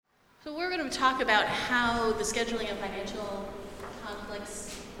So we're going to talk about how the scheduling of financial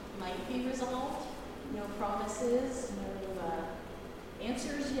conflicts might be resolved. No promises, no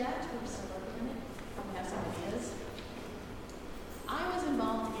answers yet. We're still working on it. We have some ideas. I was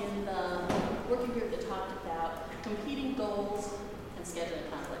involved in the working group that talked about competing goals and scheduling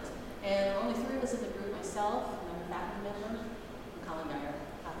conflicts. And there were only three of us in the group: myself, another faculty member, Colin Dyer,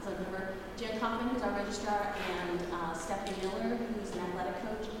 faculty member, Jan Kaufman, who's our registrar, and Stephanie Miller, who's an athletic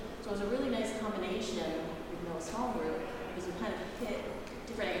coach. So it was a really nice combination, even though a small group, because we kind of hit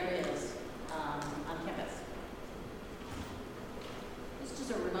different areas on campus. This is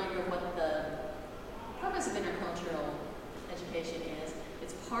just a reminder of what the purpose of intercultural education is.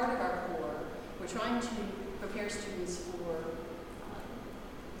 It's part of our core. We're trying to prepare students for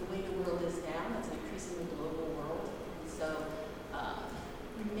the way the world is now. It's an increasingly global world. And so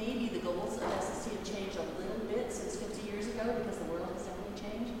maybe the goals of SST have changed a little bit since 50 years ago because the world has definitely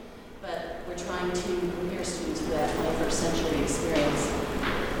changed. But we're trying to prepare students for that 21st century experience.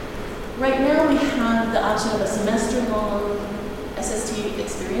 Right now we have the option of a semester-long SST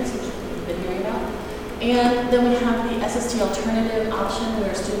experience, which we've been hearing about. And then we have the SST alternative option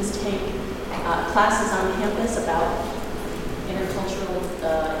where students take classes on campus about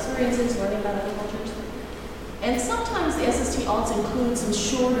intercultural experiences, learning about other cultures. And sometimes the SST alts include some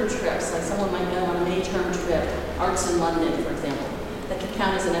shorter trips, like someone might go on a May-term trip, Arts in London, for example, that could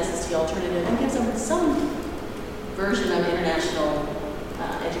count as an SST alternative and gives them some version of international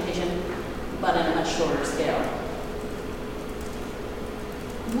education, but on a much shorter scale.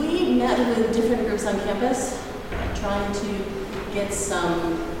 We met with different groups on campus, trying to get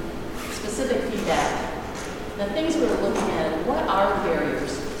some specific feedback. The things we were looking at, what are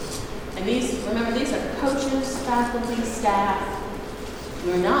barriers? And remember, these are coaches, faculty, staff.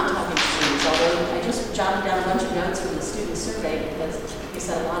 We're not talking to students, although I just jotted down a bunch of notes from the student survey because we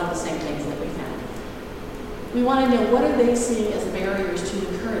said a lot of the same things that we found. We want to know, what are they seeing as barriers to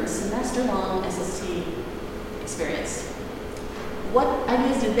the current semester-long SST experience? What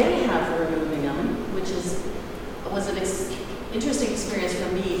ideas did they have for removing them, which was an interesting experience for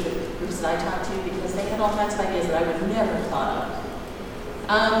me, for the groups that I talked to, because they had all kinds of ideas that I would have never thought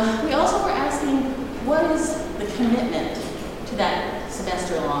of. We also were asking, what is the commitment to that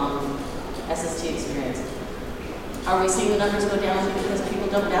semester-long SST experience? Are we seeing the numbers go down because people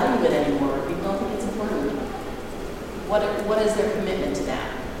don't value it anymore, or people don't think it's important? What is their commitment to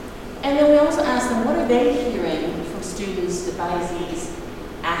that? And then we also asked them, what are they hearing from students, advisees,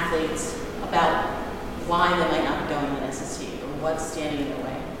 athletes, about why they might not be going to SST, or what's standing in their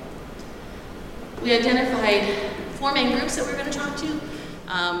way? We identified four main groups that we're going to talk to.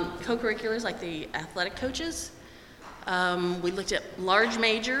 Co-curriculars like the athletic coaches. We looked at large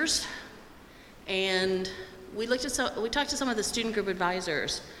majors, and we talked to some of the student group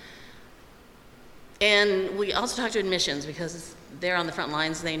advisors. And we also talked to admissions because they're on the front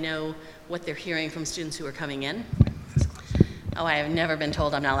lines. They know what they're hearing from students who are coming in. Oh, I have never been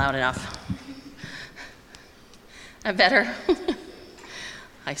told I'm not loud enough. I'm better.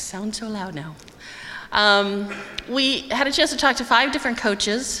 I sound so loud now. We had a chance to talk to 5 different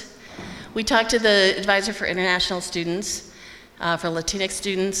coaches. We talked to the advisor for international students, for Latinx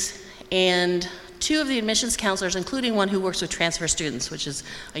students, and 2 of the admissions counselors, including one who works with transfer students, which is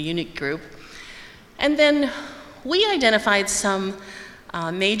a unique group. And then we identified some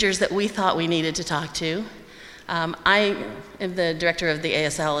majors that we thought we needed to talk to. I am the director of the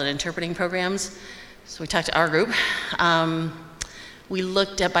ASL and interpreting programs, so we talked to our group. We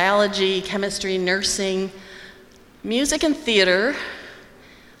looked at biology, chemistry, nursing, music, and theater.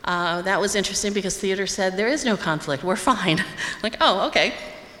 That was interesting because theater said there is no conflict, we're fine. Like, oh, okay.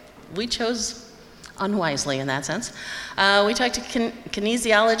 We chose unwisely in that sense. We talked to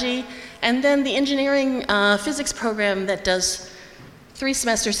kinesiology, and then the engineering physics program that does 3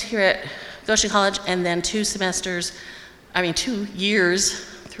 semesters here at Goshen College, and then 3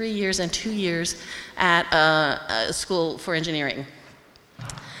 years and 2 years at a school for engineering.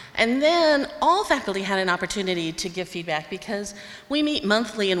 And then all faculty had an opportunity to give feedback because we meet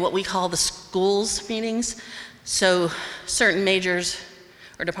monthly in what we call the schools meetings. So certain majors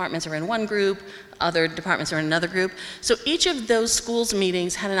or departments are in one group, other departments are in another group. So each of those schools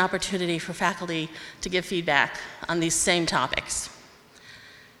meetings had an opportunity for faculty to give feedback on these same topics.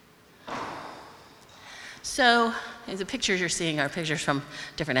 So the pictures you're seeing are pictures from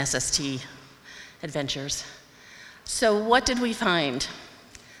different SST adventures. So what did we find?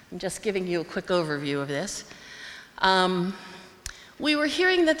 I'm just giving you a quick overview of this. We were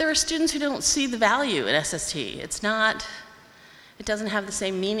hearing that there are students who don't see the value in SST. It doesn't have the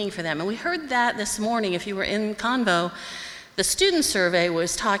same meaning for them. And we heard that this morning, if you were in Convo, The student survey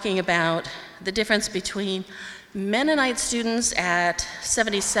was talking about the difference between Mennonite students at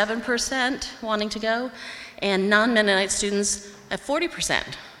 77% wanting to go and non-Mennonite students at 40%.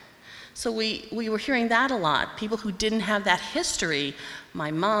 So we were hearing that a lot. People who didn't have that history. My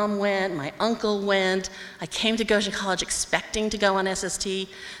mom went, my uncle went, I came to Goshen College expecting to go on SST.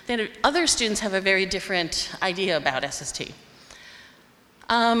 Then other students have a very different idea about SST.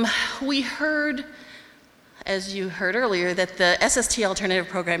 We heard, as you heard earlier, that the SST alternative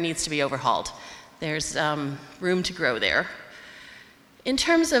program needs to be overhauled. There's room to grow there. In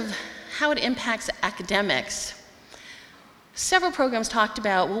terms of how it impacts academics, several programs talked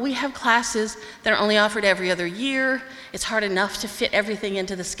about, well, we have classes that are only offered every other year. It's hard enough to fit everything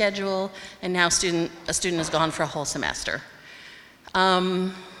into the schedule, and now a student is gone for a whole semester.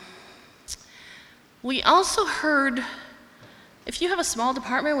 We also heard, if you have a small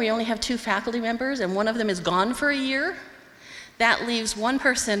department where you only have 2 faculty members and one of them is gone for a year, that leaves one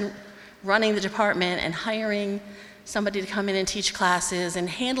person running the department and hiring somebody to come in and teach classes and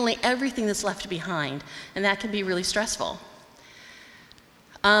handling everything that's left behind, and that can be really stressful.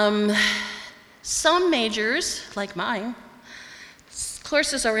 Some majors, like mine,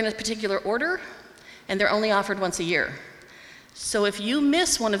 courses are in a particular order, and they're only offered once a year. So if you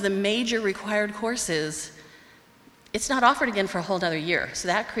miss one of the major required courses, it's not offered again for a whole other year. So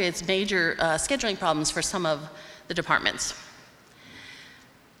that creates major scheduling problems for some of the departments.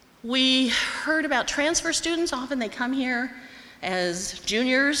 We heard about transfer students. Often they come here as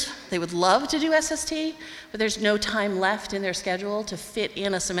juniors. They would love to do SST, but there's no time left in their schedule to fit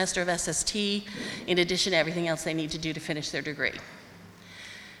in a semester of SST in addition to everything else they need to do to finish their degree.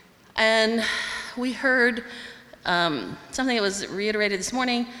 And we heard something that was reiterated this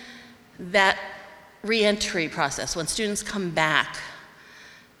morning, that reentry process, when students come back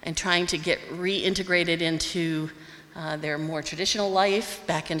and trying to get reintegrated into their more traditional life,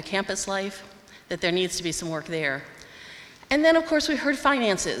 back into campus life, that there needs to be some work there. And then, of course, we heard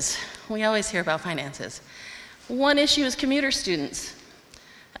finances. We always hear about finances. One issue is commuter students.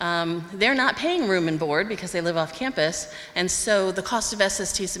 They're not paying room and board because they live off campus, and so the cost of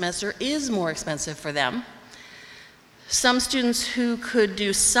SST semester is more expensive for them. Some students who could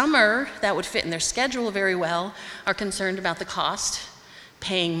do summer, that would fit in their schedule very well, are concerned about the cost,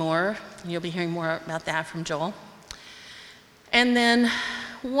 paying more. You'll be hearing more about that from Joel. And then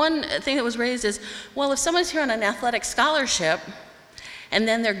one thing that was raised is, well, if someone's here on an athletic scholarship and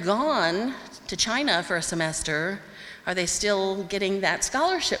then they're gone to China for a semester, are they still getting that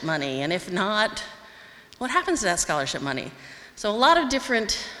scholarship money? And if not, what happens to that scholarship money? So a lot of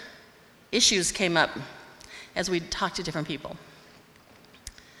different issues came up as we talked to different people.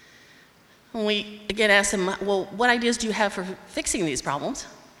 When we again asked them, well, what ideas do you have for fixing these problems?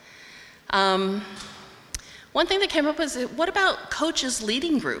 One thing that came up was, what about coaches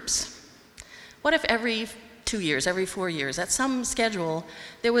leading groups? What if every 2 years, every 4 years, at some schedule,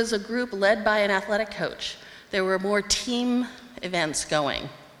 there was a group led by an athletic coach? There were more team events going.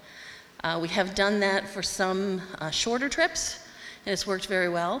 We have done that for some shorter trips, and it's worked very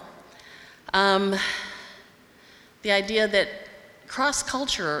well. The idea that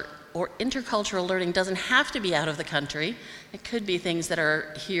cross-culture or intercultural learning doesn't have to be out of the country. It could be things that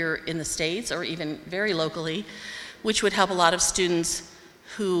are here in the States or even very locally, which would help a lot of students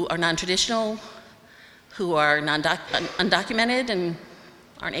who are non-traditional, who are undocumented and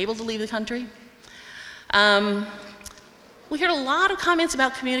aren't able to leave the country. We heard a lot of comments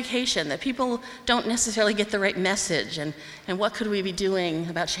about communication, that people don't necessarily get the right message, and what could we be doing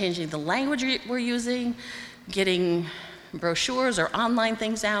about changing the language we're using, getting brochures or online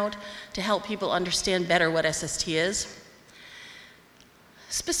things out to help people understand better what SST is.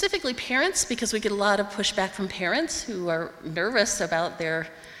 Specifically parents, because we get a lot of pushback from parents who are nervous about their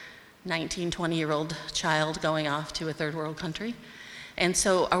 19, 20-year-old child going off to a third world country. And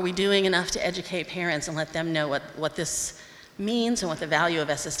so are we doing enough to educate parents and let them know what this means and what the value of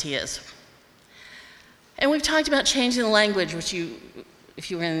SST is? And we've talked about changing the language, which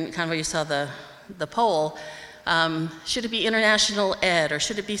if you were in Convo, you saw the poll. Should it be international ed, or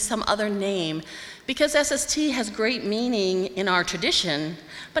should it be some other name? Because SST has great meaning in our tradition,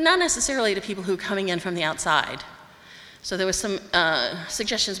 but not necessarily to people who are coming in from the outside. So there was some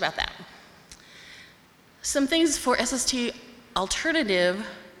suggestions about that. Some things for SST alternative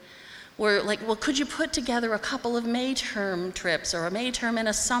were like, well, could you put together a couple of May term trips, or a May term and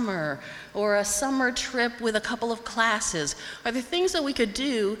a summer, or a summer trip with a couple of classes? Are there things that we could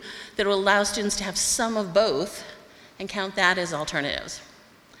do that will allow students to have some of both and count that as alternatives?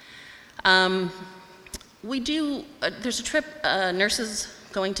 There's a trip, nurses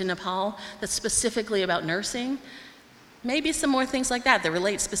going to Nepal, that's specifically about nursing. maybe some more things like that that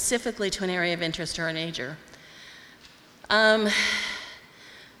relate specifically to an area of interest or a major.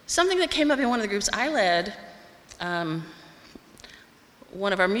 Something that came up in one of the groups I led,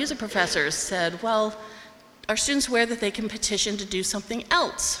 one of our music professors said, well, are students aware that they can petition to do something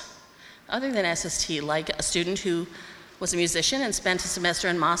else other than SST, like a student who was a musician and spent a semester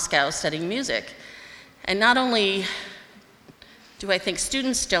in Moscow studying music? And not only do I think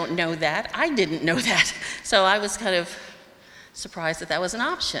students don't know that, I didn't know that. So I was kind of surprised that that was an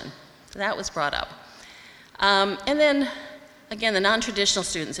option. That was brought up. And then, again, the non-traditional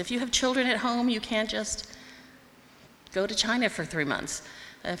students. If you have children at home, you can't just go to China for 3 months.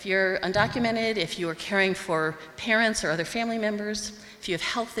 If you're undocumented, if you are caring for parents or other family members, if you have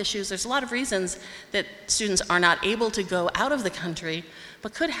health issues, there's a lot of reasons that students are not able to go out of the country,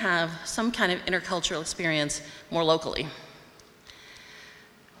 but could have some kind of intercultural experience more locally.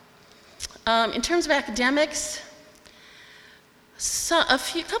 In terms of academics, a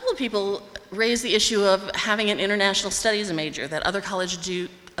couple of people raised the issue of having an international studies major, that other colleges do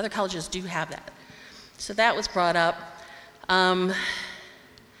have that. So that was brought up.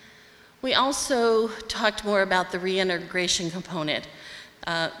 We also talked more about the reintegration component,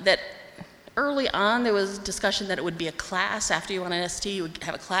 that early on there was discussion that it would be a class. After you went on ST, you would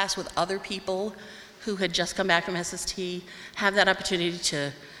have a class with other people who had just come back from SST, have that opportunity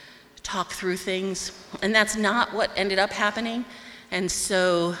to talk through things, and that's not what ended up happening. And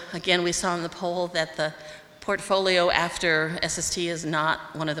so, again, we saw in the poll that the portfolio after SST is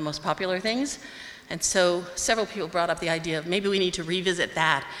not one of the most popular things. And so several people brought up the idea of maybe we need to revisit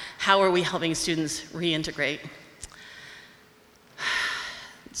that. How are we helping students reintegrate?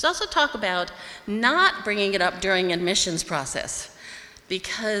 Let's also talk about not bringing it up during admissions process,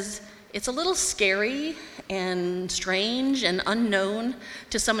 because it's a little scary and strange and unknown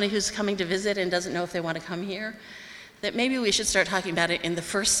to somebody who's coming to visit and doesn't know if they want to come here, that maybe we should start talking about it in the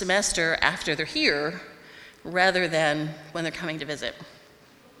first semester after they're here, rather than when they're coming to visit.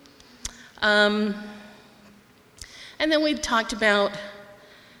 And then we talked about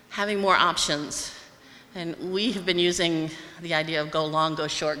having more options. And we have been using the idea of go long, go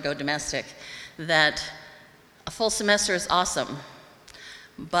short, go domestic, that a full semester is awesome.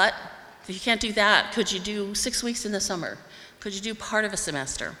 But if you can't do that, could you do 6 weeks in the summer? Could you do part of a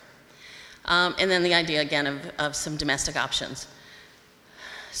semester? And then the idea, again, of some domestic options.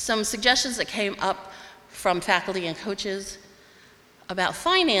 Some suggestions that came up from faculty and coaches about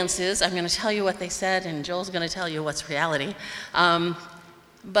finances. I'm going to tell you what they said, and Joel's going to tell you what's reality.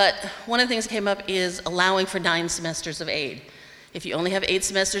 But one of the things that came up is allowing for 9 semesters of aid. If you only have 8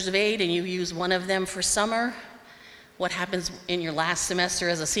 semesters of aid and you use one of them for summer, what happens in your last semester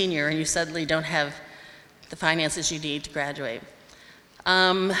as a senior and you suddenly don't have the finances you need to graduate?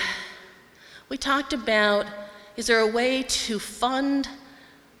 We talked about, is there a way to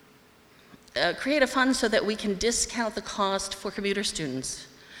create a fund so that we can discount the cost for commuter students?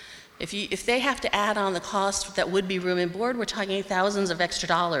 If they have to add on the cost that would be room and board, we're talking thousands of extra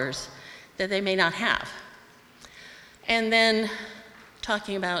dollars that they may not have. And then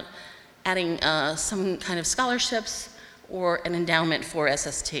talking about adding some kind of scholarships or an endowment for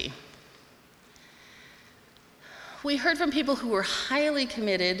SST. We heard from people who were highly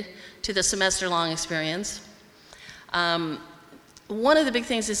committed to the semester-long experience. One of the big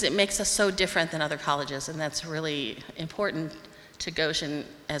things is it makes us so different than other colleges, and that's really important to Goshen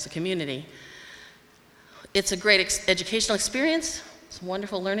as a community. It's a great educational experience. It's a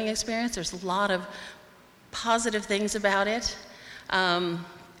wonderful learning experience. There's a lot of positive things about it. And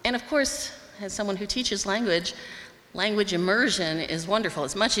of course, as someone who teaches language immersion is wonderful.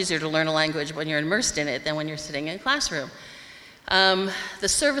 It's much easier to learn a language when you're immersed in it than when you're sitting in a classroom. The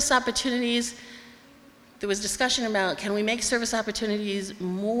service opportunities, there was discussion about, can we make service opportunities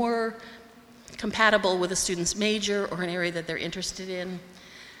more compatible with a student's major or an area that they're interested in?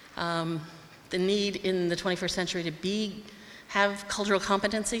 The need in the 21st century to have cultural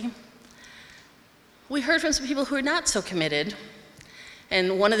competency. We heard from some people who are not so committed,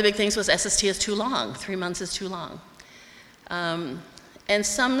 and one of the big things was SST is too long. 3 months is too long. And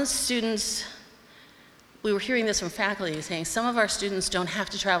some students, we were hearing this from faculty saying some of our students don't have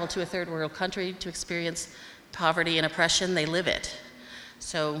to travel to a third world country to experience poverty and oppression, they live it.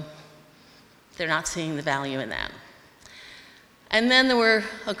 So they're not seeing the value in that. And then there were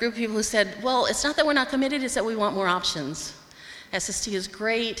a group of people who said, well, it's not that we're not committed, it's that we want more options. SST is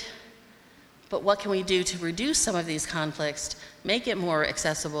great, but what can we do to reduce some of these conflicts, make it more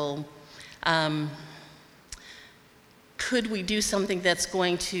accessible? Could we do something that's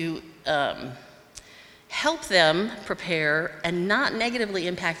going to help them prepare and not negatively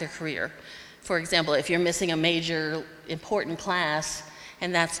impact their career? For example, if you're missing a major important class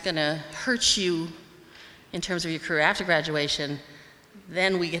and that's going to hurt you in terms of your career after graduation,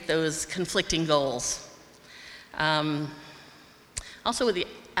 then we get those conflicting goals. Also with the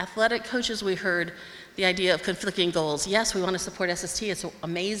athletic coaches, we heard the idea of conflicting goals. Yes, we want to support SST, it's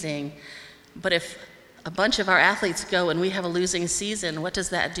amazing, but if a bunch of our athletes go and we have a losing season, what does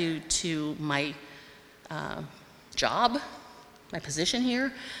that do to my job, my position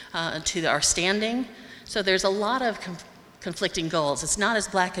here, to our standing? So there's a lot of conflicting goals. It's not as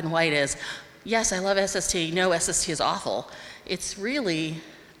black and white as, yes, I love SST, no, SST is awful. It's really,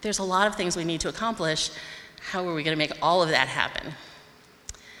 there's a lot of things we need to accomplish. How are we going to make all of that happen?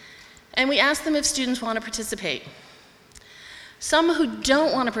 And we asked them if students want to participate. Some who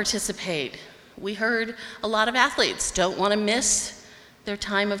don't want to participate, we heard a lot of athletes don't want to miss their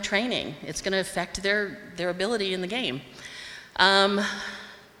time of training. It's going to affect their ability in the game.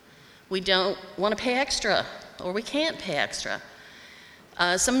 We don't want to pay extra, or we can't pay extra.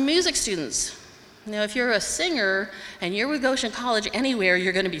 Some music students, if you're a singer and you're with Goshen College anywhere,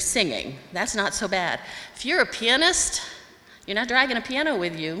 you're going to be singing. That's not so bad. If you're a pianist, you're not dragging a piano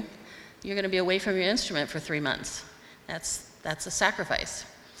with you. You're going to be away from your instrument for 3 months. That's a sacrifice.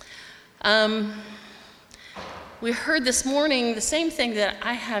 We heard this morning the same thing that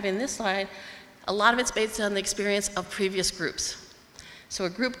I have in this slide. A lot of it's based on the experience of previous groups. So a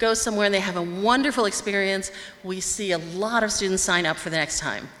group goes somewhere and they have a wonderful experience. We see a lot of students sign up for the next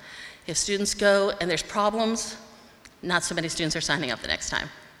time. If students go and there's problems, not so many students are signing up the next time.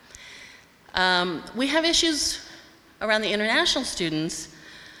 We have issues around the international students.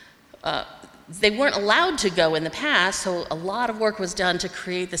 They weren't allowed to go in the past, so a lot of work was done to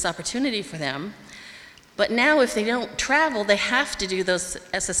create this opportunity for them. But now if they don't travel, they have to do those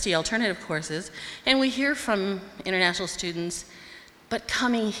SST alternative courses. And we hear from international students, but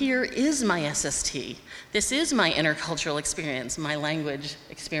coming here is my SST. This is my intercultural experience, my language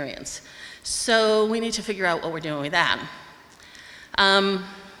experience. So we need to figure out what we're doing with that.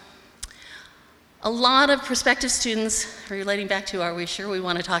 A lot of prospective students, relating back to are we sure we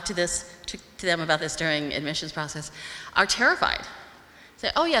want to talk to them about this during admissions process, are terrified.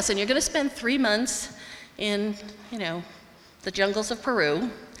 Say, oh yes, and you're going to spend 3 months in, the jungles of Peru.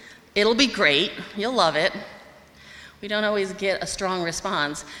 It'll be great. You'll love it. We don't always get a strong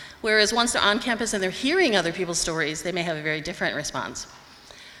response. Whereas once they're on campus and they're hearing other people's stories, they may have a very different response.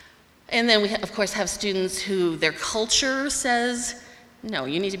 And then we, of course, have students who their culture says, no,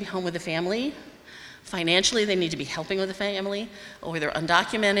 you need to be home with the family. Financially, they need to be helping with the family, or they're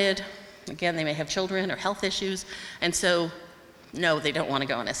undocumented. Again, they may have children or health issues, and so, no, they don't want to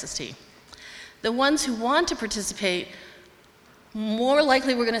go on SST. The ones who want to participate, more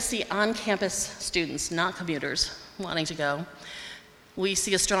likely we're going to see on-campus students, not commuters, wanting to go. We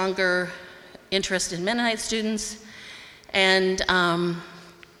see a stronger interest in Mennonite students, and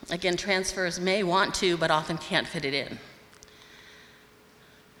again, transfers may want to, but often can't fit it in.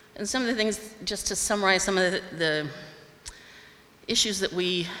 And some of the things, just to summarize some of the issues that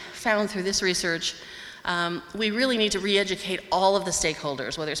we found through this research, we really need to re-educate all of the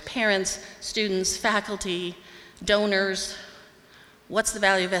stakeholders, whether it's parents, students, faculty, donors. What's the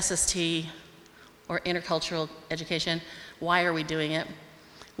value of SST or intercultural education? Why are we doing it?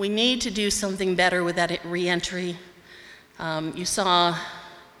 We need to do something better with that re-entry. You saw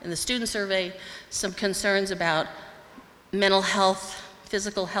in the student survey some concerns about mental health,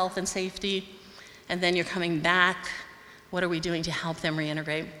 physical health and safety, and then you're coming back. What are we doing to help them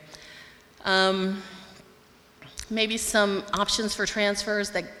reintegrate? Maybe some options for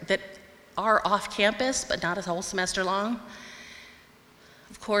transfers that are off campus, but not a whole semester long.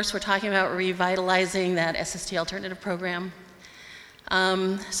 Of course, we're talking about revitalizing that SST alternative program.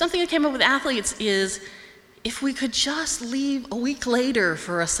 Something that came up with athletes is if we could just leave a week later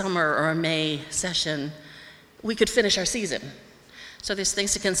for a summer or a May session, we could finish our season. So there's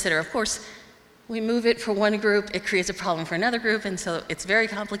things to consider. Of course, we move it for one group, it creates a problem for another group, and so it's very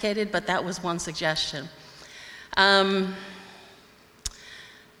complicated, but that was one suggestion. The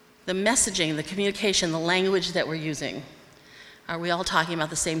messaging, the communication, the language that we're using. Are we all talking about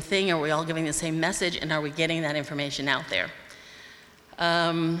the same thing? Are we all giving the same message? And are we getting that information out there?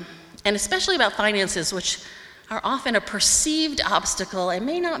 And especially about finances, which are often a perceived obstacle and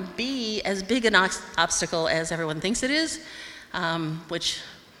may not be as big an obstacle as everyone thinks it is, which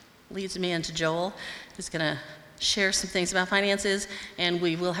leads me into Joel, who's going to share some things about finances, and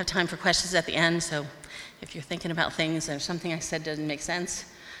we will have time for questions at the end, so if you're thinking about things and something I said doesn't make sense,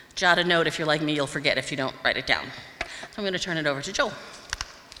 jot a note. If you're like me, you'll forget if you don't write it down. So I'm going to turn it over to Joel.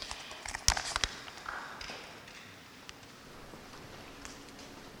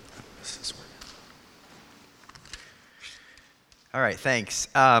 This is working. All right, thanks.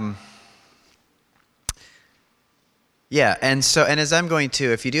 Yeah, and as I'm going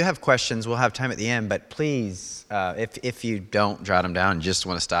to, if you do have questions, we'll have time at the end, but please, if you don't jot them down and just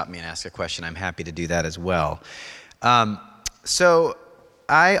want to stop me and ask a question, I'm happy to do that as well. So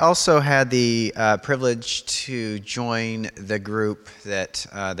I also had the privilege to join the group that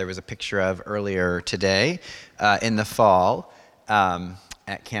there was a picture of earlier today in the fall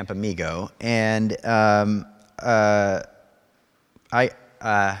at Camp Amigo, and I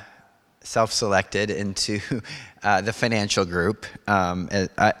self-selected into the financial group.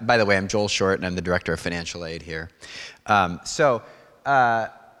 By the way, I'm Joel Short, and I'm the Director of Financial Aid here.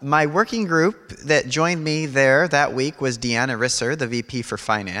 My working group that joined me there that week was Deanna Risser, the VP for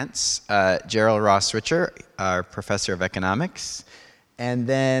Finance, Gerald Ross Richer, our Professor of Economics, and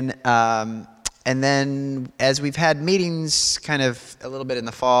then as we've had meetings kind of a little bit in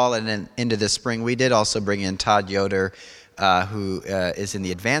the fall and then into the spring, we did also bring in Todd Yoder, who is in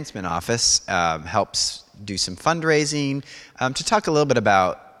the advancement office, helps do some fundraising, to talk a little bit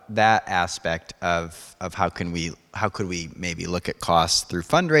about that aspect of how could we maybe look at costs through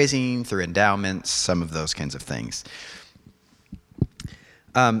fundraising, through endowments, some of those kinds of things.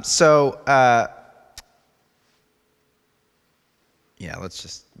 Yeah, let's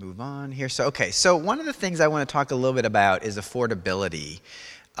just move on here. So one of the things I want to talk a little bit about is affordability,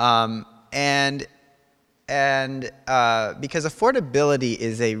 and because affordability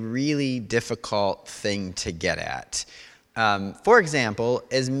is a really difficult thing to get at. For example,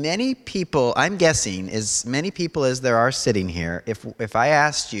 as many people, I'm guessing, as many people as there are sitting here, if I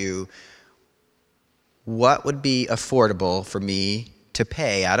asked you what would be affordable for me to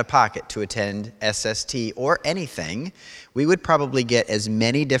pay out of pocket to attend SST or anything, we would probably get as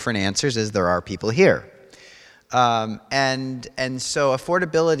many different answers as there are people here. And so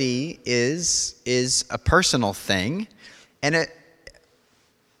affordability is a personal thing, and it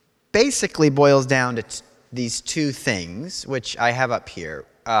basically boils down to these two things, which I have up here.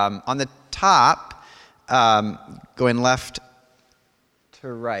 On the top, going left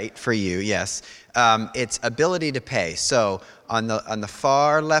to right for you, yes, it's ability to pay. So on the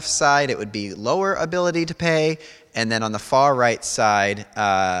far left side, it would be lower ability to pay, and then on the far right side,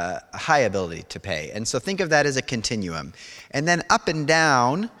 high ability to pay. And so think of that as a continuum. And then up and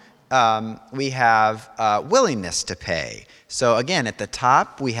down, we have willingness to pay. So again, at the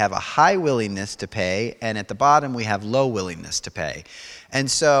top, we have a high willingness to pay, and at the bottom, we have low willingness to pay. And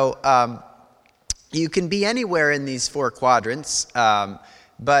so you can be anywhere in these four quadrants,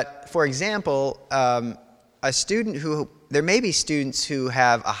 but for example, there may be students who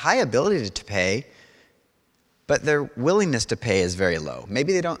have a high ability to pay, but their willingness to pay is very low.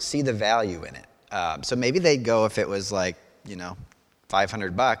 Maybe they don't see the value in it. So maybe they'd go if it was like,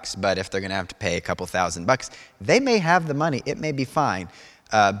 $500, but if they're going to have to pay a couple $1,000, they may have the money. It may be fine.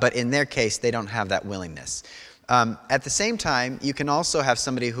 But in their case, they don't have that willingness. At the same time, you can also have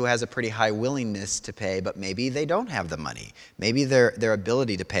somebody who has a pretty high willingness to pay, but maybe they don't have the money. Maybe their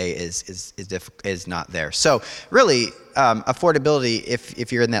ability to pay is not there. So really, affordability,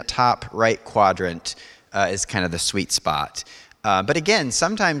 if you're in that top right quadrant, is kind of the sweet spot. But again,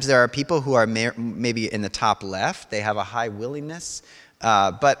 sometimes there are people who are maybe in the top left. They have a high willingness,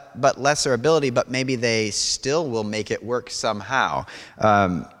 but lesser ability, but maybe they still will make it work somehow.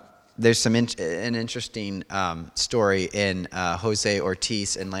 There's an interesting story in Jose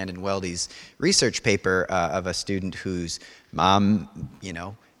Ortiz and Landon Weldy's research paper of a student whose mom,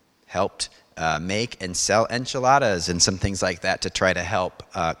 helped make and sell enchiladas and some things like that to try to help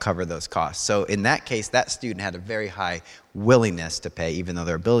cover those costs. So in that case, that student had a very high willingness to pay, even though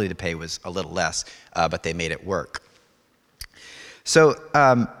their ability to pay was a little less, but they made it work. So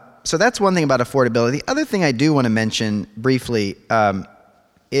that's one thing about affordability. The other thing I do want to mention briefly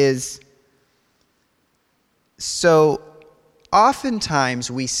is, so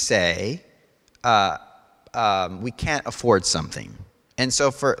oftentimes we say we can't afford something. And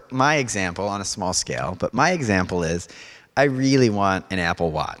so for my example, on a small scale, but my example is I really want an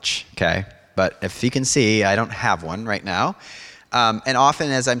Apple Watch, okay? But if you can see, I don't have one right now. And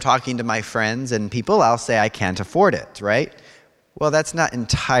often as I'm talking to my friends and people, I'll say I can't afford it, right? Well, that's not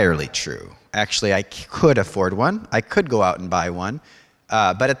entirely true. Actually, I could afford one. I could go out and buy one.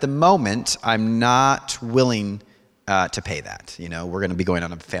 But at the moment, I'm not willing to pay that. We're going to be going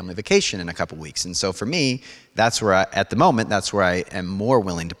on a family vacation in a couple weeks. And so for me, that's where at the moment, that's where I am more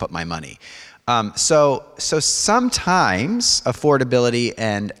willing to put my money. So sometimes affordability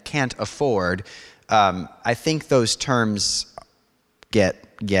and can't afford, I think those terms get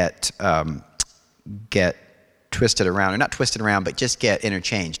twisted around, or not twisted around, but just get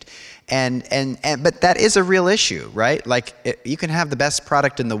interchanged. But that is a real issue, right? Like you can have the best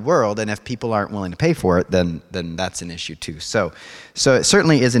product in the world, and if people aren't willing to pay for it, then that's an issue too. So it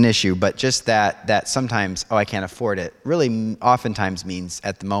certainly is an issue, but just that sometimes, I can't afford it, really oftentimes means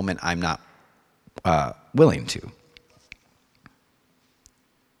at the moment I'm not willing to.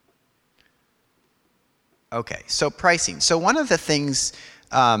 Okay, so pricing. So one of the things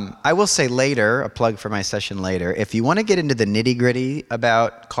I will say later, a plug for my session later, if you want to get into the nitty-gritty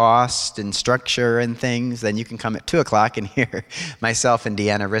about cost and structure and things, then you can come at 2 o'clock and hear myself and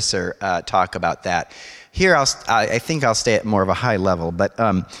Deanna Risser talk about that. Here, I think I'll stay at more of a high level, but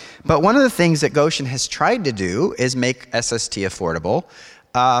one of the things that Goshen has tried to do is make SST affordable.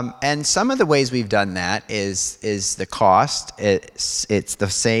 And some of the ways we've done that is the cost. It's the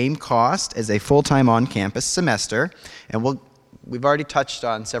same cost as a full-time on-campus semester, and we've already touched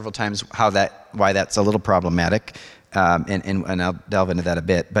on several times why that's a little problematic, and I'll delve into that a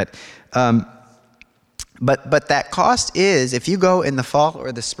bit. But that cost is, if you go in the fall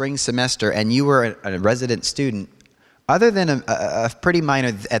or the spring semester and you were a resident student, other than a pretty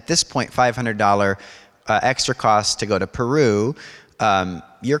minor, at this point, $500 extra cost to go to Peru,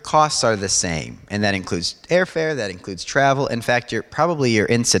 your costs are the same, and that includes airfare, that includes travel. In fact, probably your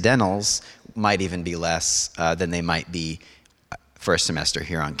incidentals might even be less than they might be for a semester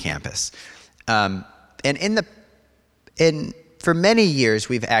here on campus. And for many years,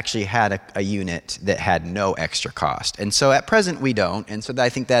 we've actually had a unit that had no extra cost. And so at present, we don't. And so I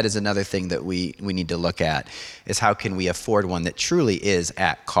think that is another thing that we need to look at, is how can we afford one that truly is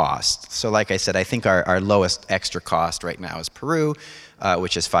at cost. So like I said, I think our lowest extra cost right now is Peru,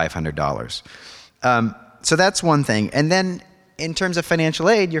 which is $500. So that's one thing. And then in terms of financial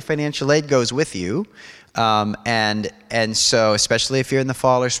aid, your financial aid goes with you. And so especially if you're in the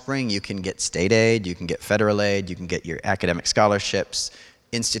fall or spring, you can get state aid, you can get federal aid, you can get your academic scholarships,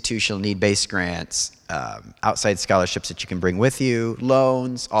 institutional need-based grants, outside scholarships that you can bring with you,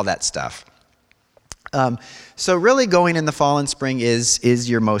 loans, all that stuff. So really going in the fall and spring is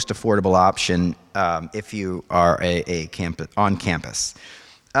your most affordable option if you are on campus.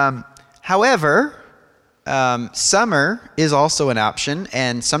 However, summer is also an option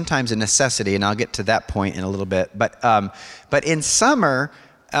and sometimes a necessity, and I'll get to that point in a little bit. But in summer,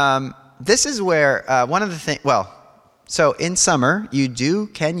 this is where one of the things. So in summer, you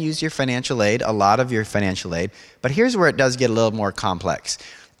can use your financial aid, a lot of your financial aid. But here's where it does get a little more complex.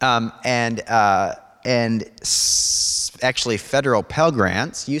 Actually, federal Pell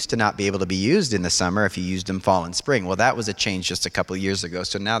Grants used to not be able to be used in the summer if you used them fall and spring. Well, that was a change just a couple of years ago.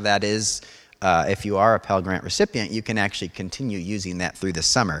 So now that is. If you are a Pell Grant recipient, you can actually continue using that through the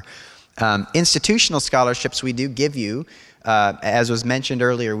summer. Institutional scholarships we do give you, as was mentioned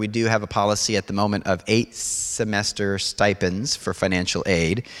earlier, we do have a policy at the moment of 8 semester stipends for financial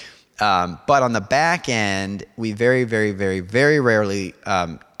aid. But on the back end, we very, very, very, very rarely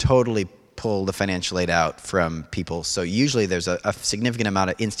totally pull the financial aid out from people. So usually there's a significant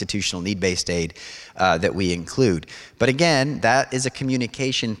amount of institutional need-based aid that we include. But again, that is a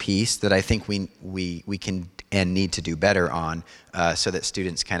communication piece that I think we can and need to do better on so that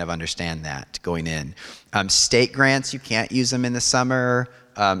students kind of understand that going in. State grants, you can't use them in the summer,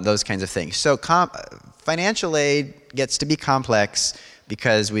 those kinds of things. So financial aid gets to be complex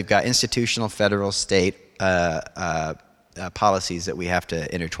because we've got institutional, federal, state policies that we have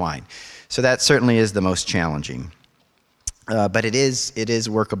to intertwine. So that certainly is the most challenging, but it is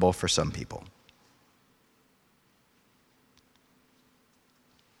workable for some people.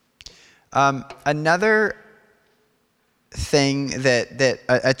 Another thing that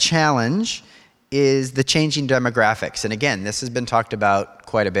a challenge is the changing demographics, and again, this has been talked about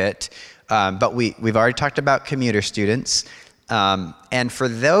quite a bit, but we've already talked about commuter students, and for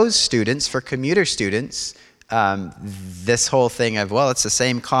those students, for commuter students. This whole thing of, it's the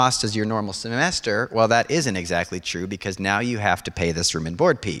same cost as your normal semester. Well, that isn't exactly true because now you have to pay this room and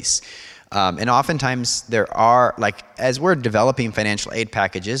board piece. And oftentimes there are, as we're developing financial aid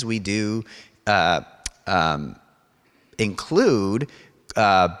packages, we do include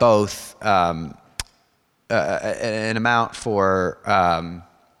both an amount for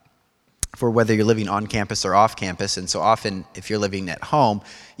whether you're living on campus or off campus. And so often, if you're living at home,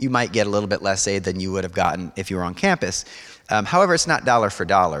 you might get a little bit less aid than you would have gotten if you were on campus. However, it's not dollar for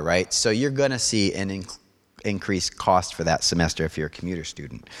dollar, right? So you're going to see an increased cost for that semester if you're a commuter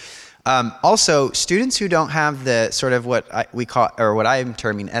student. Also, students who don't have the sort of what I'm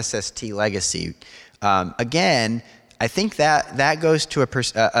terming SST legacy, again, I think that goes to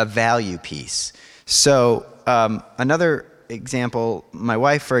a value piece. So another example, my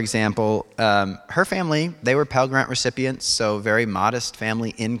wife, for example, her family, they were Pell Grant recipients, so very modest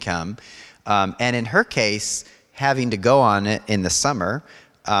family income. And in her case, having to go on it in the summer,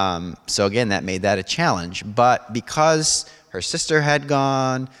 so again, that made that a challenge. But because her sister had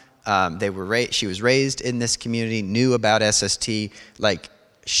gone, she was raised in this community, knew about SST, like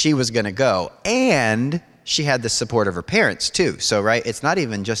she was going to go. And she had the support of her parents too. So, right, it's not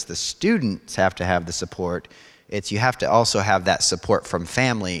even just the students have to have the support. It's you have to also have that support from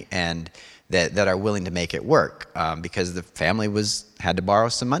family and that are willing to make it work, because the family had to borrow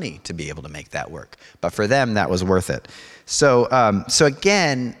some money to be able to make that work. But for them, that was worth it. So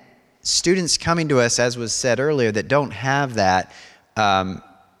again, students coming to us, as was said earlier, that don't have that,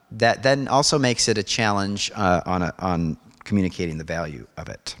 that then also makes it a challenge on communicating the value of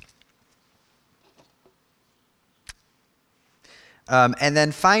it. And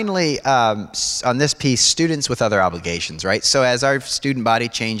then finally, on this piece, students with other obligations, right? So as our student body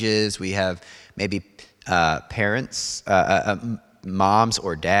changes, we have maybe parents, moms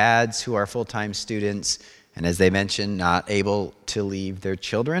or dads who are full-time students, and as they mentioned, not able to leave their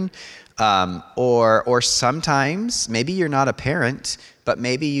children. Or sometimes, maybe you're not a parent, but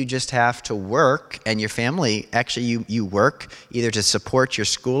maybe you just have to work, and your family, actually you work either to support your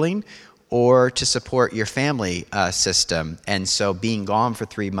schooling or to support your family system. And so being gone for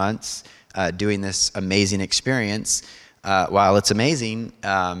 3 months, doing this amazing experience, while it's amazing,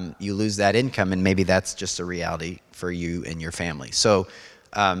 you lose that income, and maybe that's just a reality for you and your family. So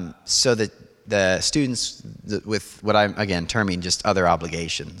the students with what I'm, again, terming just other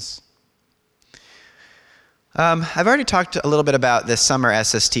obligations. I've already talked a little bit about this summer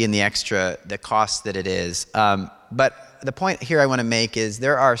SST and the cost that it is. But the point here I want to make is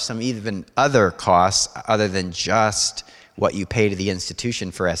there are some even other costs other than just what you pay to the institution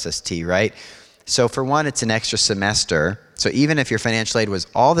for SST, right? So for one, it's an extra semester. So even if your financial aid was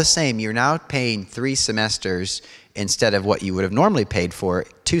all the same, you're now paying 3 semesters instead of what you would have normally paid for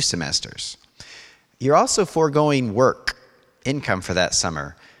 2 semesters. You're also foregoing work income for that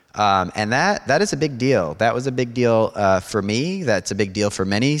summer. And that is a big deal. That was a big deal for me. That's a big deal for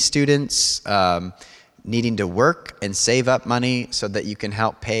many students. Needing to work and save up money so that you can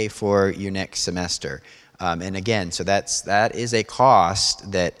help pay for your next semester. And again, so that is a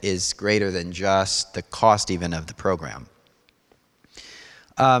cost that is greater than just the cost even of the program.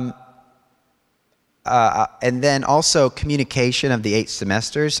 And then also communication of the 8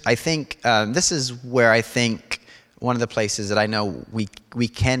 semesters. I think this is where I think one of the places that I know we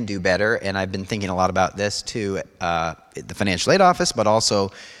can do better, and I've been thinking a lot about this too at the financial aid office, but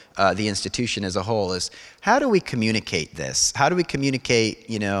also the institution as a whole, is how do we communicate this? How do we communicate,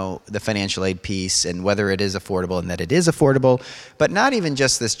 the financial aid piece and whether it is affordable and that it is affordable, but not even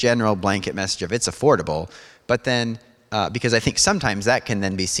just this general blanket message of it's affordable, but then, because I think sometimes that can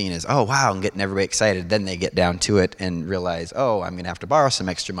then be seen as, oh, wow, I'm getting everybody excited. Then they get down to it and realize, oh, I'm going to have to borrow some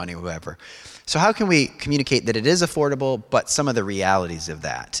extra money or whatever. So how can we communicate that it is affordable, but some of the realities of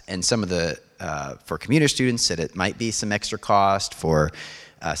that, and some of the, for commuter students, that it might be some extra cost, for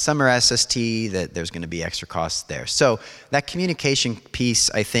summer SST, that there's going to be extra costs there. So that communication piece,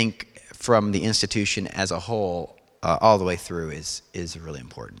 I think, from the institution as a whole, all the way through, is really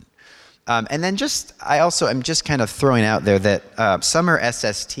important. And then I also am just kind of throwing out there that summer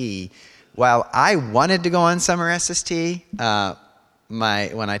SST, while I wanted to go on summer SST,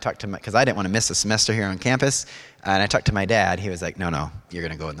 when I talked to because I didn't want to miss a semester here on campus, and I talked to my dad, he was like, no, you're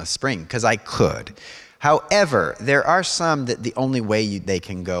going to go in the spring, because I could. However, there are some that the only way they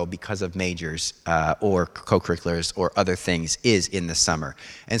can go because of majors or co-curriculars or other things is in the summer.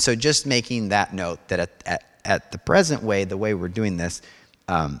 And so just making that note that at the present way, the way we're doing this,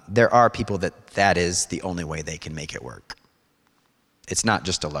 there are people that is the only way they can make it work. It's not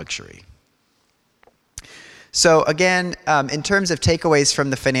just a luxury. So again, in terms of takeaways from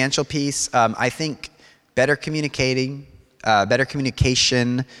the financial piece, I think better communication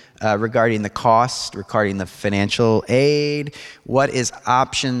regarding the cost, regarding the financial aid, what is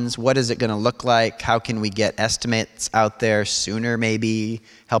options, what is it going to look like, how can we get estimates out there sooner maybe,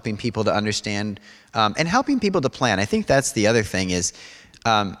 helping people to understand, and helping people to plan. I think that's the other thing is,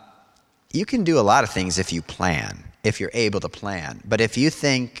 you can do a lot of things if you plan, if you're able to plan. But if you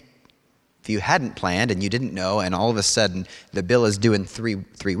hadn't planned and you didn't know, and all of a sudden the bill is due in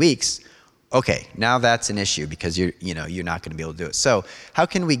three weeks, okay, now that's an issue because you're not going to be able to do it. So how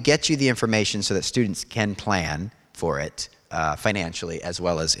can we get you the information so that students can plan for it financially as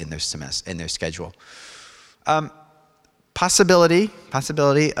well as in their schedule? Possibility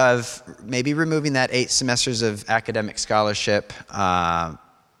of maybe removing that 8 semesters of academic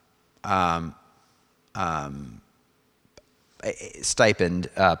stipend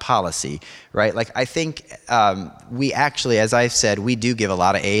policy, right? Like I think we actually, as I've said, we do give a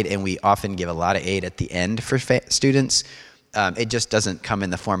lot of aid, and we often give a lot of aid at the end for students. It just doesn't come in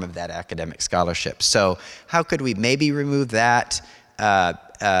the form of that academic scholarship. So how could we maybe remove that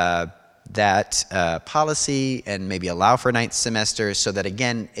policy and maybe allow for ninth semester so that,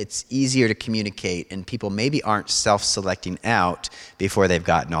 again, it's easier to communicate and people maybe aren't self-selecting out before they've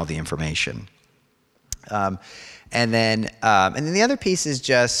gotten all the information. And then the other piece is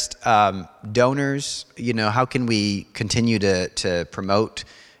just donors. You know, how can we continue to promote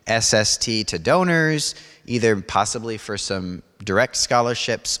SST to donors, either possibly for some direct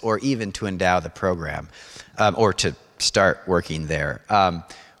scholarships or even to endow the program or to start working there.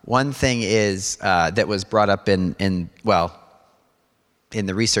 One thing is that was brought up in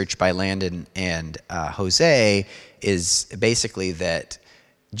the research by Landon and Jose is basically that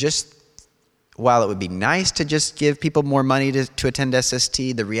just while it would be nice to just give people more money to attend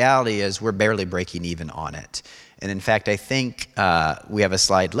SST, the reality is we're barely breaking even on it. And in fact, I think we have a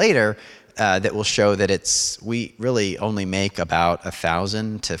slide later that will show that we really only make about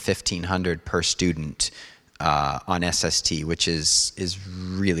 $1,000 to $1,500 per student on SST, which is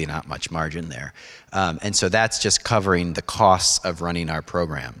really not much margin there. And so that's just covering the costs of running our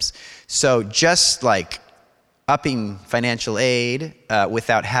programs. So just like upping financial aid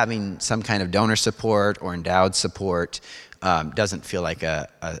without having some kind of donor support or endowed support doesn't feel like a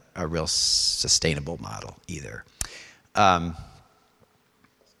real sustainable model either.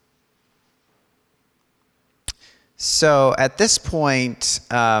 So at this point,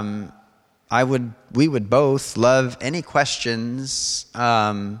 we would both love any questions,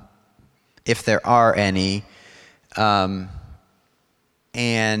 if there are any.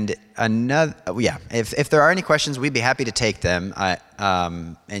 And if there are any questions, we'd be happy to take them.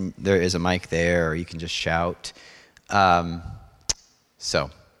 And there is a mic there, or you can just shout. Also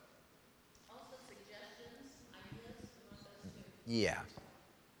suggestions, ideas, yeah.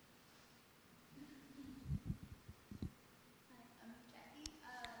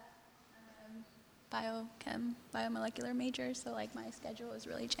 Biomolecular major, so like my schedule is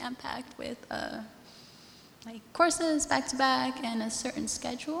really jam-packed with like courses back to back and a certain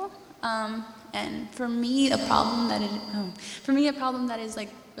schedule. And for me, a problem that is like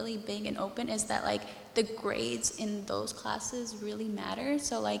really big and open is that like the grades in those classes really matter.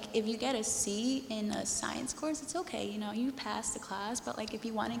 So like if you get a C in a science course, it's okay, you know, you pass the class. But like if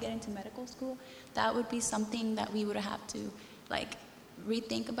you want to get into medical school, that would be something that we would have to like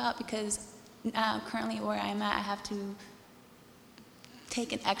rethink about, because currently where I'm at, I have to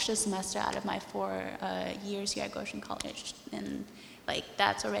take an extra semester out of my 4 years here at Goshen College, and like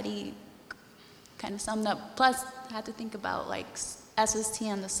that's already kind of summed up. Plus, I had to think about like SST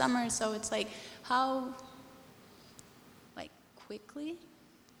in the summer, so it's like how like quickly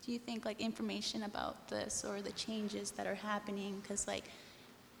do you think like information about this or the changes that are happening? Because like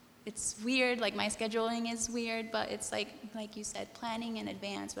it's weird, like my scheduling is weird, but it's like you said, planning in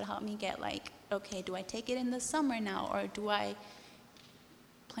advance would help me get like, okay, do I take it in the summer now, or do I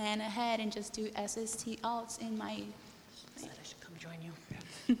plan ahead and just do SST alts in my... I should come join you.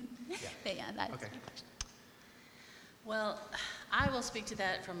 Yeah, that's Okay. my question. Well, I will speak to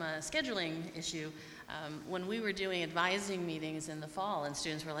that from a scheduling issue. When we were doing advising meetings in the fall, and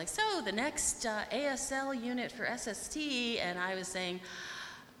students were like, so the next ASL unit for SST, and I was saying,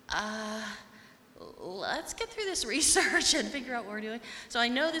 let's get through this research and figure out what we're doing. So I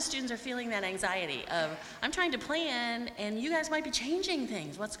know the students are feeling that anxiety of, I'm trying to plan, and you guys might be changing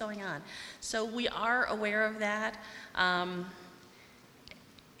things. What's going on? So we are aware of that.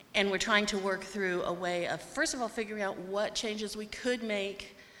 And we're trying to work through a way of, first of all, figuring out what changes we could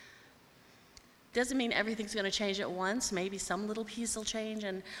make. Doesn't mean everything's going to change at once. Maybe some little piece will change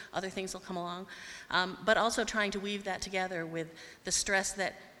and other things will come along. But also trying to weave that together with the stress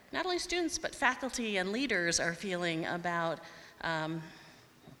that not only students but faculty and leaders are feeling about,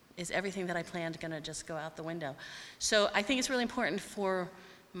 is everything that I planned going to just go out the window? So I think it's really important for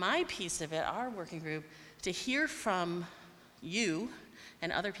my piece of it, our working group, to hear from you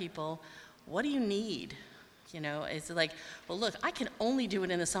and other people, what do you need? You know, it's like, well, look, I can only do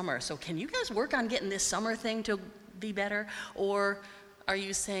it in the summer, so can you guys work on getting this summer thing to be better? Or are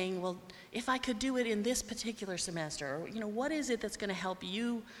you saying, well, if I could do it in this particular semester, or, you know, what is it that's going to help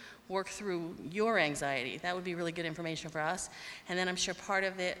you work through your anxiety? That would be really good information for us. And then I'm sure part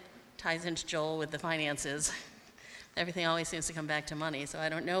of it ties into Joel with the finances. Everything always seems to come back to money, so I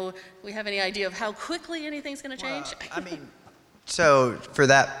don't know if we have any idea of how quickly anything's going to change. So for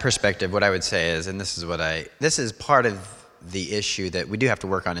that perspective, what I would say is, and this is part of the issue that we do have to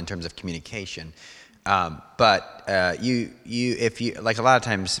work on in terms of communication. But if you, like a lot of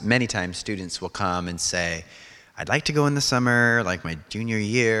times, many times students will come and say, I'd like to go in the summer, like my junior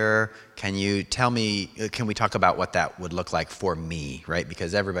year. Can you tell me, can we talk about what that would look like for me, right?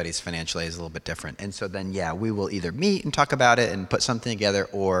 Because everybody's financial aid is a little bit different. And so then, yeah, we will either meet and talk about it and put something together,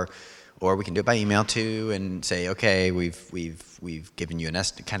 or we can do it by email too and say, okay, we've given you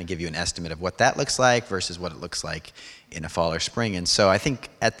kind of give you an estimate of what that looks like versus what it looks like in a fall or spring. And so I think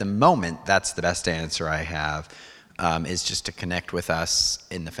at the moment, that's the best answer I have, is just to connect with us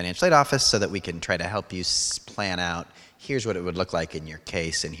in the financial aid office so that we can try to help you plan out, here's what it would look like in your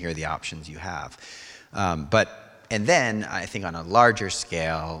case and here are the options you have. And then I think on a larger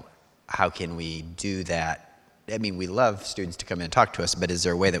scale, how can we do that? I mean, we love students to come in and talk to us, but is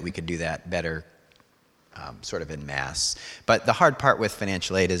there a way that we could do that better, sort of en masse? But the hard part with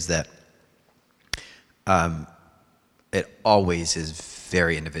financial aid is that it always is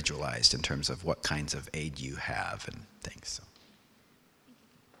very individualized in terms of what kinds of aid you have and things. So.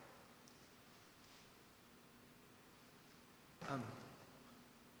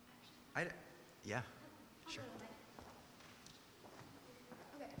 Yeah, sure.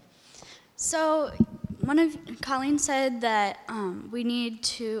 So Colleen said that an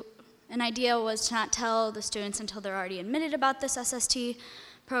idea was to not tell the students until they're already admitted about this SST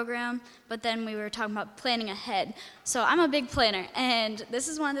program, but then we were talking about planning ahead. So I'm a big planner, and this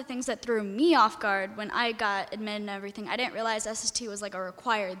is one of the things that threw me off guard when I got admitted and everything. I didn't realize SST was like a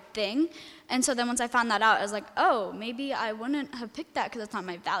required thing, and so then once I found that out, I was like, oh, maybe I wouldn't have picked that because it's not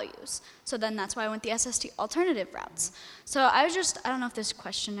my values. So then that's why I went the SST alternative routes. So I don't know if this is a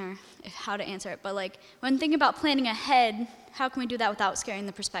question or how to answer it, but like when thinking about planning ahead, how can we do that without scaring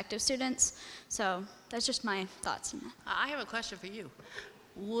the prospective students? So that's just my thoughts on that. I have a question for you.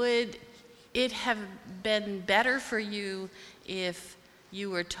 Would it have been better for you if you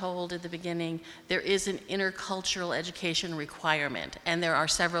were told at the beginning there is an intercultural education requirement and there are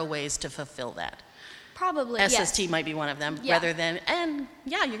several ways to fulfill that? Probably, SST yes. might be one of them, Yeah. rather than,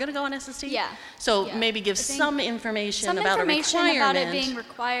 you're going to go on SST? Yeah. So Yeah. maybe give some information about a requirement. Some information about it being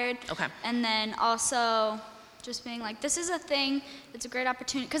required. Okay. And then also just being like, this is a thing, it's a great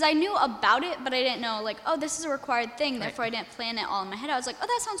opportunity. Because I knew about it, but I didn't know, like, oh, this is a required thing, therefore I didn't plan it all in my head. I was like, oh,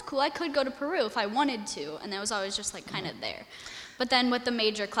 that sounds cool, I could go to Peru if I wanted to. And that was always just like kind of there. But then with the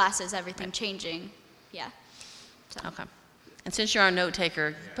major classes, everything changing, yeah. So. Okay. And since you're a note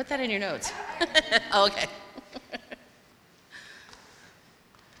taker, put that in your notes. Oh, okay.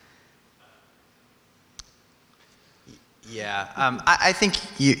 Yeah, I think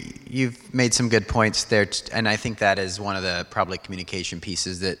you've made some good points there, and I think that is one of the probably communication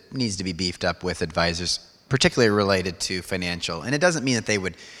pieces that needs to be beefed up with advisors, particularly related to financial. And it doesn't mean that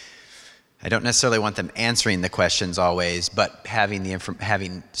I don't necessarily want them answering the questions always, but having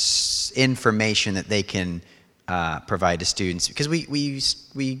information that they can provide to students, because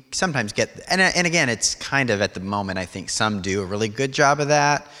we sometimes get, and again, it's kind of at the moment, I think some do a really good job of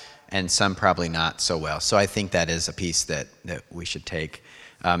that, and some probably not so well. So I think that is a piece that we should take.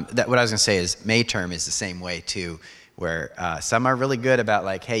 That what I was going to say is May term is the same way too, where some are really good about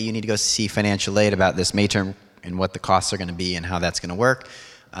like, hey, you need to go see financial aid about this May term and what the costs are going to be and how that's going to work.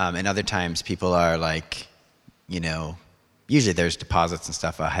 And other times people are like, usually there's deposits and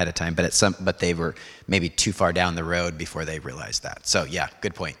stuff ahead of time, but they were maybe too far down the road before they realized that. So yeah,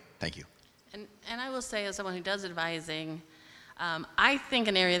 good point. Thank you. And I will say, as someone who does advising, I think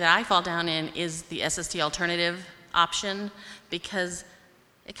an area that I fall down in is the SST alternative option, because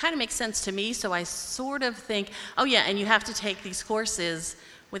it kind of makes sense to me. So I sort of think, oh yeah, and you have to take these courses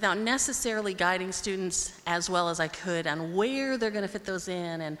without necessarily guiding students as well as I could on where they're going to fit those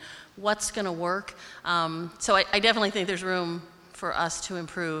in and what's going to work. So I definitely think there's room for us to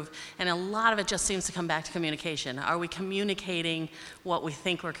improve. And a lot of it just seems to come back to communication. Are we communicating what we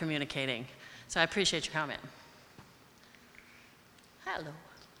think we're communicating? So I appreciate your comment. Hello.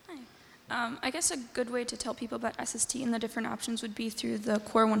 Hi. I guess a good way to tell people about SST and the different options would be through the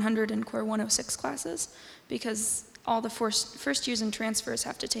Core 100 and Core 106 classes, because all the first years and transfers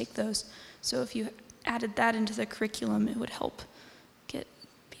have to take those. So if you added that into the curriculum, it would help get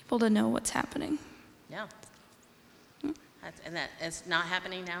people to know what's happening. Yeah. And that is not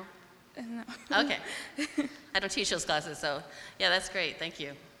happening now? No. Okay. I don't teach those classes, so yeah, that's great. Thank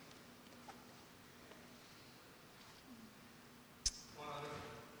you.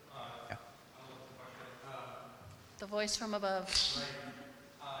 The voice from above.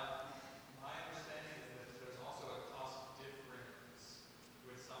 My understanding is that there's also a cost difference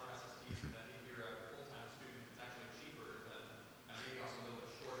with summer SSTs, that if you're a full-time student, it's actually cheaper than, and maybe also a little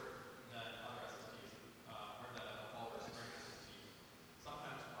bit shorter than other SSTs, or than a fall or spring SST,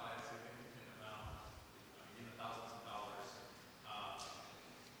 sometimes by a significant amount.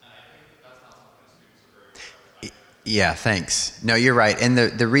 Yeah, thanks. No, you're right. And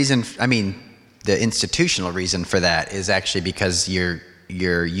the reason, I mean, the institutional reason for that is actually because they're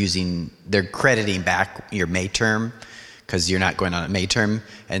crediting back your May term because you're not going on a May term.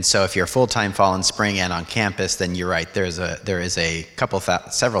 And so if you're full-time fall and spring and on campus, then you're right. There is a several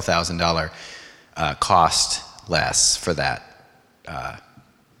 $1,000 cost less for that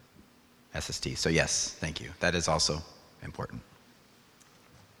SST. So yes, thank you. That is also important.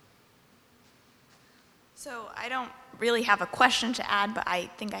 So I don't really have a question to add, but I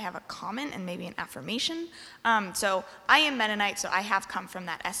think I have a comment and maybe an affirmation. So I am Mennonite, so I have come from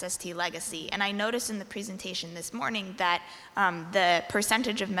that SST legacy. And I noticed in the presentation this morning that the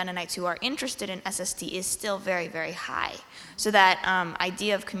percentage of Mennonites who are interested in SST is still very, very high. So that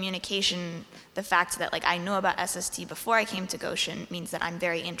idea of communication, the fact that like I know about SST before I came to Goshen means that I'm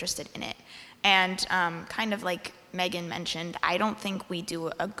very interested in it. And kind of like Megan mentioned, I don't think we do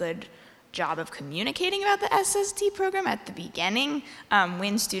a good job of communicating about the SST program at the beginning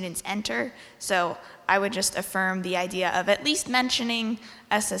when students enter. So I would just affirm the idea of at least mentioning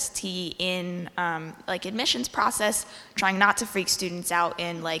SST in like admissions process, trying not to freak students out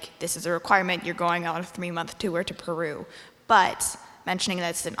in like, this is a requirement, you're going on a 3-month tour to Peru, but mentioning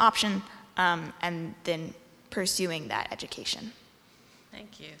that it's an option and then pursuing that education.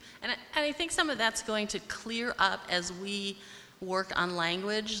 Thank you. And I think some of that's going to clear up as we work on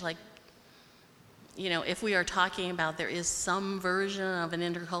language, like, you know, if we are talking about there is some version of an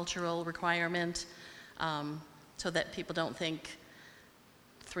intercultural requirement, so that people don't think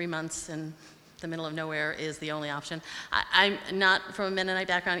 3 months in the middle of nowhere is the only option. I'm not from a Mennonite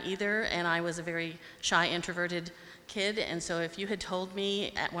background either, and I was a very shy, introverted kid, and so if you had told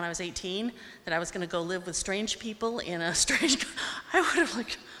me when I was 18 that I was going to go live with strange people in a strange, I would have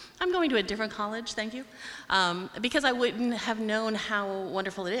like, I'm going to a different college, thank you, because I wouldn't have known how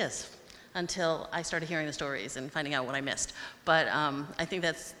wonderful it is until I started hearing the stories and finding out what I missed. But I think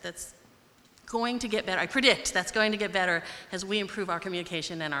that's going to get better. I predict that's going to get better as we improve our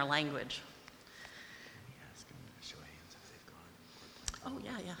communication and our language. Oh,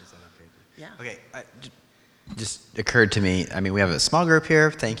 yeah. Yeah. Okay, just occurred to me, I mean, we have a small group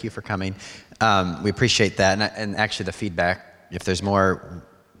here. Thank you for coming. We appreciate that. And actually the feedback, if there's more,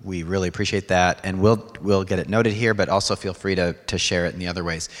 we really appreciate that. And we'll get it noted here, but also feel free to share it in the other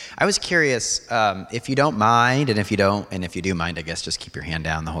ways. I was curious, if you don't mind, and if you do mind, I guess just keep your hand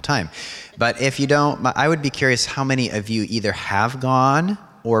down the whole time. But if you don't, I would be curious how many of you either have gone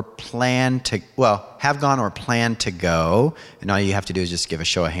or plan to go. And all you have to do is just give a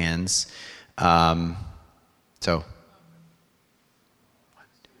show of hands. So, 1,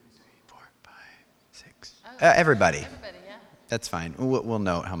 2, 3, 4, 5, 6. Everybody. Everybody, yeah. That's fine. We'll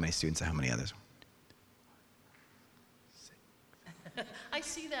note how many students and how many others. I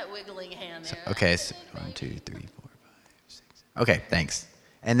see that wiggling hand there. Okay, so 1, 2, 3, 4, 5, 6. Okay, thanks.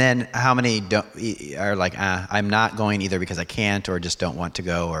 And then how many are like, I'm not going either because I can't or just don't want to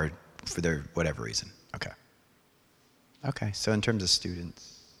go or for their whatever reason. Okay. Okay, so in terms of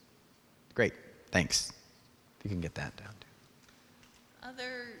students, great, thanks. If you can get that down too.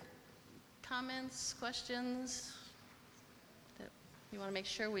 Other comments, questions that you want to make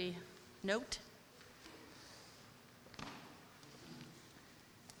sure we note?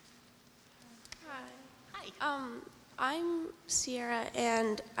 Hi. I'm Sierra,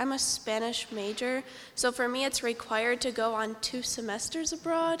 and I'm a Spanish major. So for me, it's required to go on 2 semesters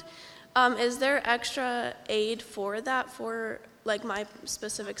abroad. Is there extra aid for that, for like my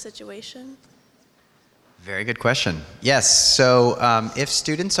specific situation? Very good question. Yes, so if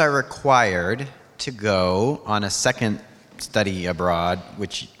students are required to go on a second study abroad,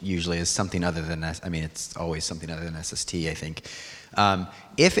 which usually is something other than, it's always something other than SST, I think.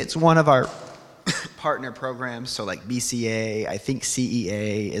 If it's one of our partner programs, so like BCA, I think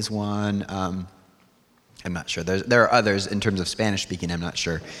CEA is one. I'm not sure. There are others in terms of Spanish speaking, I'm not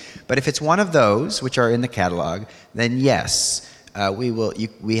sure. But if it's one of those, which are in the catalog, then yes, we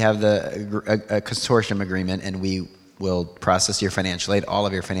have a consortium agreement, and we will process your financial aid, all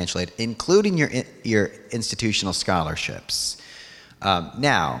of your financial aid, including your institutional scholarships.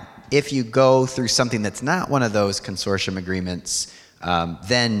 Now, if you go through something that's not one of those consortium agreements,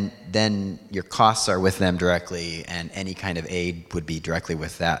 then your costs are with them directly, and any kind of aid would be directly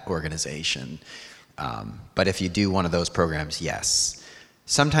with that organization. But if you do one of those programs, yes.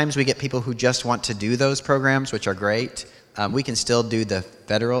 Sometimes we get people who just want to do those programs, which are great. We can still do the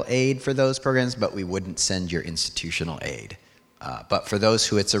federal aid for those programs, but we wouldn't send your institutional aid. But for those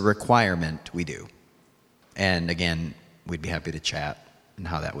who it's a requirement, we do. And again, we'd be happy to chat on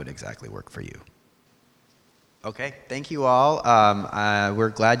how that would exactly work for you. Okay, thank you all.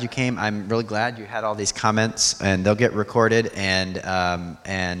 We're glad you came. I'm really glad you had all these comments, and they'll get recorded, and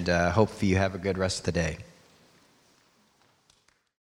hope you have a good rest of the day.